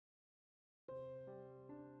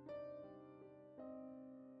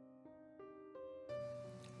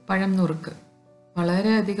പഴം നുറുക്ക്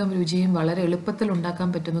വളരെയധികം രുചിയും വളരെ എളുപ്പത്തിൽ ഉണ്ടാക്കാൻ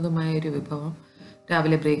പറ്റുന്നതുമായ ഒരു വിഭവം.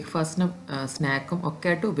 രാവിലെ ബ്രേക്ക്ഫാസ്റ്റിനും സ്നാക്കും ഒക്കെ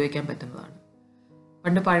ആയിട്ട് ഉപയോഗിക്കാൻ പറ്റുന്നതാണ്.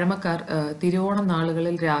 പണ്ട് പഴമക്കാർ തിരുവോണം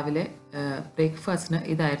നാളുകളിൽ രാവിലെ ബ്രേക്ക്ഫാസ്റ്റിന്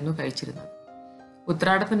ഇതായിരുന്നു കഴിച്ചിരുന്നത്.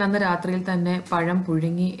 ഉത്രാടത്തിൻ്റെ അന്ന് രാത്രിയിൽ തന്നെ പഴം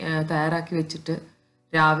പുഴുങ്ങി തയ്യാറാക്കി വെച്ചിട്ട്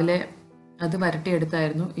രാവിലെ അത്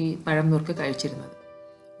വരട്ടിയെടുത്തായിരുന്നു ഈ പഴം നുറുക്ക് കഴിച്ചിരുന്നത്.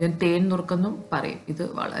 ഇതിന് തേൻ നുറുക്കെന്നും പറയും. ഇത്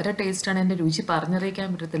വളരെ ടേസ്റ്റാണ്. എൻ്റെ രുചി പറഞ്ഞറിയിക്കാൻ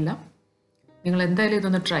പറ്റത്തില്ല. നിങ്ങൾ എന്തായാലും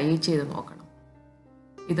ഇതൊന്ന് ട്രൈ ചെയ്ത് നോക്കണം.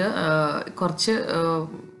 ഇത് കുറച്ച്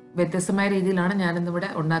വ്യത്യസ്തമായ രീതിയിലാണ് ഞാനിന്നിവിടെ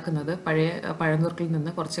ഉണ്ടാക്കുന്നത്. പഴയ പഴനുറുക്കിൽ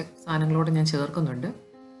നിന്ന് കുറച്ച് സാധനങ്ങളോട് ഞാൻ ചേർക്കുന്നുണ്ട്.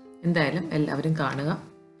 എന്തായാലും എല്ലാവരും കാണുക.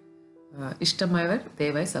 ഇഷ്ടമായവർ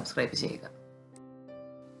ദയവായി സബ്സ്ക്രൈബ് ചെയ്യുക.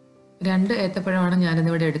 2 ഏത്തപ്പഴമാണ്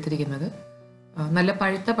ഞാനിന്നിവിടെ എടുത്തിരിക്കുന്നത്. നല്ല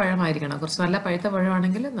പഴുത്ത പഴമായിരിക്കണം. കുറച്ച് നല്ല പഴുത്ത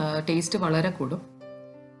പഴമാണെങ്കിൽ ടേസ്റ്റ് വളരെ കൂടും.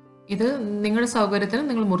 ഇത് നിങ്ങളുടെ സൗകര്യത്തിന്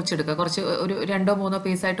നിങ്ങൾ മുറിച്ചെടുക്കുക. കുറച്ച് ഒരു 2-3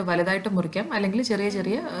 പീസായിട്ട് വലുതായിട്ട് മുറിക്കാം, അല്ലെങ്കിൽ ചെറിയ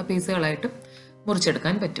ചെറിയ പീസുകളായിട്ട്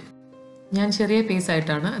മുറിച്ചെടുക്കാൻ പറ്റും. ഞാൻ ചെറിയ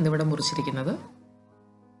പീസായിട്ടാണ് ഇന്നിവിടെ മുറിച്ചിരിക്കുന്നത്.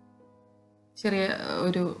 ചെറിയ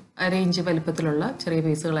ഒരു 1/2 ഇഞ്ച് വലിപ്പത്തിലുള്ള ചെറിയ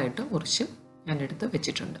പീസുകളായിട്ട് മുറിച്ച് ഞാൻ എടുത്ത്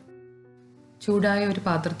വെച്ചിട്ടുണ്ട്. ചൂടായ ഒരു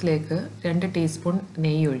പാത്രത്തിലേക്ക് 2 ടീസ്പൂൺ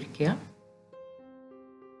നെയ്യ് ഒഴിക്കുക.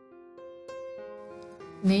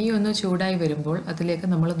 നെയ്യ് ഒന്ന് ചൂടായി വരുമ്പോൾ അതിലേക്ക്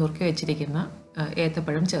നമ്മൾ നുറുക്കി വെച്ചിരിക്കുന്ന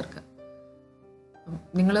ഏത്തപ്പഴം ചേർക്കുക.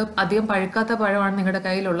 നിങ്ങൾ അധികം പഴുക്കാത്ത പഴമാണ് നിങ്ങളുടെ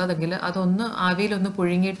കയ്യിലുള്ളതെങ്കിൽ അതൊന്ന് ആവിയിലൊന്ന്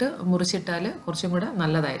പുഴുങ്ങിയിട്ട് മുറിച്ചിട്ടാൽ കുറച്ചും കൂടെ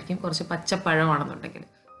നല്ലതായിരിക്കും. കുറച്ച് പച്ചപ്പഴമാണെന്നുണ്ടെങ്കിൽ,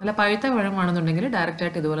 നല്ല പഴുത്ത പഴമാണെന്നുണ്ടെങ്കിൽ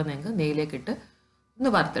ഡയറക്റ്റായിട്ട് ഇതുപോലെ നിങ്ങൾക്ക് നെയ്യിലേക്കിട്ട്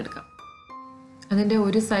ഒന്ന് വറുത്തെടുക്കാം. അതിൻ്റെ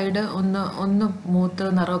ഒരു സൈഡ് ഒന്ന് മൂത്ത്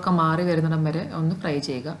നിറമൊക്കെ മാറി വരുന്നിടം വരെ ഒന്ന് ഫ്രൈ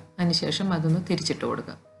ചെയ്യുക. അതിനുശേഷം അതൊന്ന് തിരിച്ചിട്ട്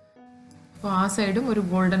കൊടുക്കുക. അപ്പോൾ ആ സൈഡും ഒരു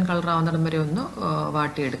ഗോൾഡൻ കളർ ആവുന്നിടം വരെ ഒന്ന്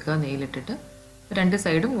വാട്ടിയെടുക്കുക നെയ്യിലിട്ടിട്ട്. 2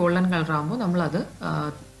 സൈഡും ഗോൾഡൻ കളർ ആകുമ്പോൾ നമ്മളത്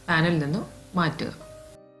പാനിൽ നിന്ന് മാറ്റുക.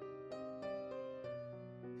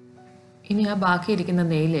 ഇനി ആ ബാക്കിയിരിക്കുന്ന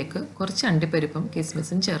നെയ്യിലേക്ക് കുറച്ച് അണ്ടിപ്പരിപ്പും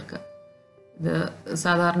കിസ്മിസും ചേർക്കുക. ഇത്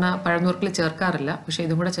സാധാരണ പഴനുറുക്കിൽ ചേർക്കാറില്ല, പക്ഷേ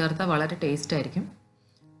ഇതും കൂടെ ചേർത്താൽ വളരെ ടേസ്റ്റ് ആയിരിക്കും.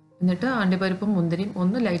 എന്നിട്ട് അണ്ടിപ്പരിപ്പും മുന്തിരിയും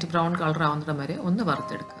ഒന്ന് ലൈറ്റ് ബ്രൗൺ കളർ ആവുന്നിടം വരെ ഒന്ന്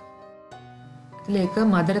വറുത്തെടുക്കുക. ഇതിലേക്ക്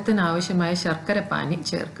മധുരത്തിന് ആവശ്യമായ ശർക്കര പാനി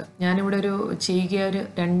ചേർക്കുക. ഞാനിവിടെ ഒരു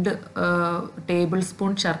 2 ടേബിൾ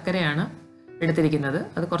സ്പൂൺ ശർക്കരയാണ് എടുത്തിരിക്കുന്നത്.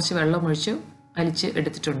 അത് കുറച്ച് വെള്ളം ഒഴിച്ച് അലിച്ച്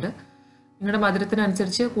എടുത്തിട്ടുണ്ട്. നിങ്ങളുടെ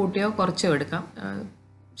മധുരത്തിനനുസരിച്ച് കൂട്ടിയോ കുറച്ചോ എടുക്കാം.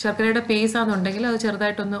 ശർക്കരയുടെ പീസാണെന്നുണ്ടെങ്കിൽ അത്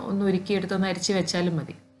ചെറുതായിട്ടൊന്ന് ഉരുക്കിയെടുത്തൊന്ന് അരിച്ച് വെച്ചാലും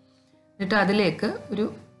മതി. എന്നിട്ട് അതിലേക്ക് ഒരു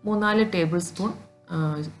 3-4 ടേബിൾ സ്പൂൺ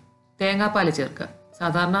തേങ്ങാപ്പാൽ ചേർക്കുക.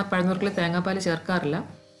 സാധാരണ പഴനുറുക്കിൽ തേങ്ങാപ്പാൽ ചേർക്കാറില്ല.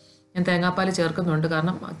 ഞാൻ തേങ്ങാപ്പാൽ ചേർക്കുന്നുണ്ട്.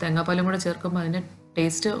 കാരണം തേങ്ങാപ്പാലും കൂടെ ചേർക്കുമ്പോൾ അതിൻ്റെ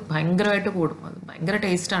ടേസ്റ്റ് ഭയങ്കരമായിട്ട് കൂടും. അത് ഭയങ്കര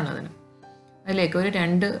ടേസ്റ്റാണ് അതിന്. അതിലേക്ക് ഒരു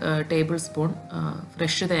 2 ടേബിൾ സ്പൂൺ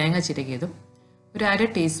ഫ്രഷ് തേങ്ങ ചിരകിയതും ഒരു 1/2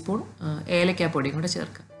 ടീസ്പൂൺ ഏലക്കാപ്പൊടിയും കൂടെ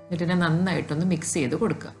ചേർക്കുക. എന്നിട്ട് ഇതിനെ നന്നായിട്ടൊന്ന് മിക്സ് ചെയ്ത്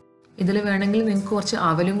കൊടുക്കുക. ഇതിൽ വേണമെങ്കിൽ നിങ്ങൾക്ക് കുറച്ച്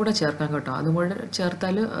അവലും കൂടെ ചേർക്കാം കേട്ടോ. അതും കൂടെ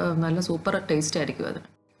ചേർത്താൽ നല്ല സൂപ്പർ ടേസ്റ്റ് ആയിരിക്കും അതിന്.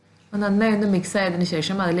 അപ്പോൾ നന്നായി ഒന്ന് മിക്സ് ആയതിനു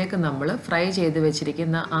ശേഷം അതിലേക്ക് നമ്മൾ ഫ്രൈ ചെയ്ത്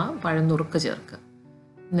വെച്ചിരിക്കുന്ന ആ പഴനുറുക്ക് ചേർക്കുക.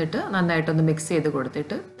 എന്നിട്ട് നന്നായിട്ടൊന്ന് മിക്സ് ചെയ്ത്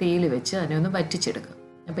കൊടുത്തിട്ട് തീയിൽ വെച്ച് അതിനെ ഒന്ന് വറ്റിച്ചെടുക്കുക.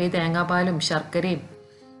 അപ്പോൾ ഈ തേങ്ങാപ്പാലും ശർക്കരയും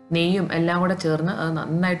നെയ്യും എല്ലാം കൂടെ ചേർന്ന് അത്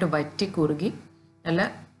നന്നായിട്ട് വറ്റി കുറുകി നല്ല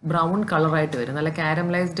ബ്രൗൺ കളറായിട്ട് വരും, നല്ല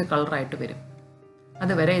കാരമലൈസ്ഡ് കളറായിട്ട് വരും.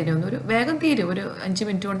 അതുവരെ ഇതിനൊന്നൊരു വേഗം തീരും, ഒരു 5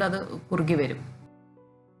 മിനിറ്റ് കൊണ്ട് അത് കുറുകി വരും.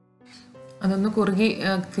 അതൊന്ന് കുറുകി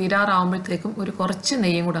തീരാറാവുമ്പോഴത്തേക്കും ഒരു കുറച്ച്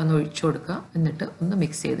നെയ്യും കൂടെ ഒന്ന് ഒഴിച്ചു കൊടുക്കുക. എന്നിട്ട് ഒന്ന്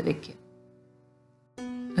മിക്സ് ചെയ്ത് വെക്കുക.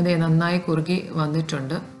 അതെ, നന്നായി കുറുകി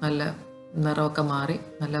വന്നിട്ടുണ്ട്. നല്ല നിറമൊക്കെ മാറി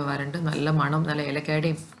നല്ല വരണ്ട് നല്ല മണം, നല്ല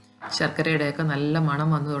ഏലക്കായുടെയും ശർക്കരയുടെയൊക്കെ നല്ല മണം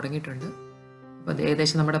വന്നു തുടങ്ങിയിട്ടുണ്ട്. അപ്പോൾ അത്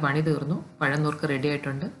ഏകദേശം നമ്മുടെ പണി തീർന്നു. പഴനുറുക്ക് റെഡി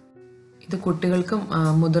ആയിട്ടുണ്ട്. ഇത് കുട്ടികൾക്കും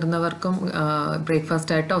മുതിർന്നവർക്കും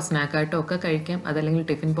ബ്രേക്ക്ഫാസ്റ്റായിട്ടോ സ്നാക്കായിട്ടോ ഒക്കെ കഴിക്കാം. അതല്ലെങ്കിൽ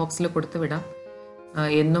ടിഫിൻ ബോക്സിൽ കൊടുത്ത് വിടാം.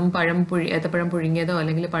 എന്നും ഏത്തപ്പഴം പുഴുങ്ങിയതോ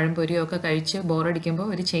അല്ലെങ്കിൽ പഴം പൊരിയോ ഒക്കെ കഴിച്ച് ബോറടിക്കുമ്പോൾ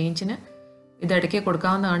ഒരു ചേഞ്ചിന് ഇടയ്ക്ക്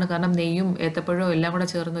കൊടുക്കാവുന്നതാണ്. കാരണം നെയ്യും ഏത്തപ്പഴവും എല്ലാം കൂടെ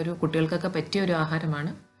ചേർന്നൊരു കുട്ടികൾക്കൊക്കെ പറ്റിയ ഒരു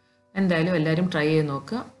ആഹാരമാണ്. എന്തായാലും എല്ലാവരും ട്രൈ ചെയ്ത്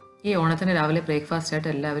നോക്കുക. ഈ ഓണത്തിന് രാവിലെ ബ്രേക്ക്ഫാസ്റ്റായിട്ട്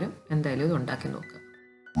എല്ലാവരും എന്തായാലും ഇത് ഉണ്ടാക്കി നോക്കുക.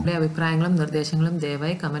 നിങ്ങളുടെ അഭിപ്രായങ്ങളും നിർദ്ദേശങ്ങളും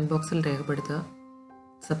ദയവായി കമൻറ്റ് ബോക്സിൽ രേഖപ്പെടുത്തുക.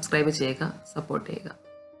 സബ്സ്ക്രൈബ് ചെയ്യുക, സപ്പോർട്ട് ചെയ്യുക.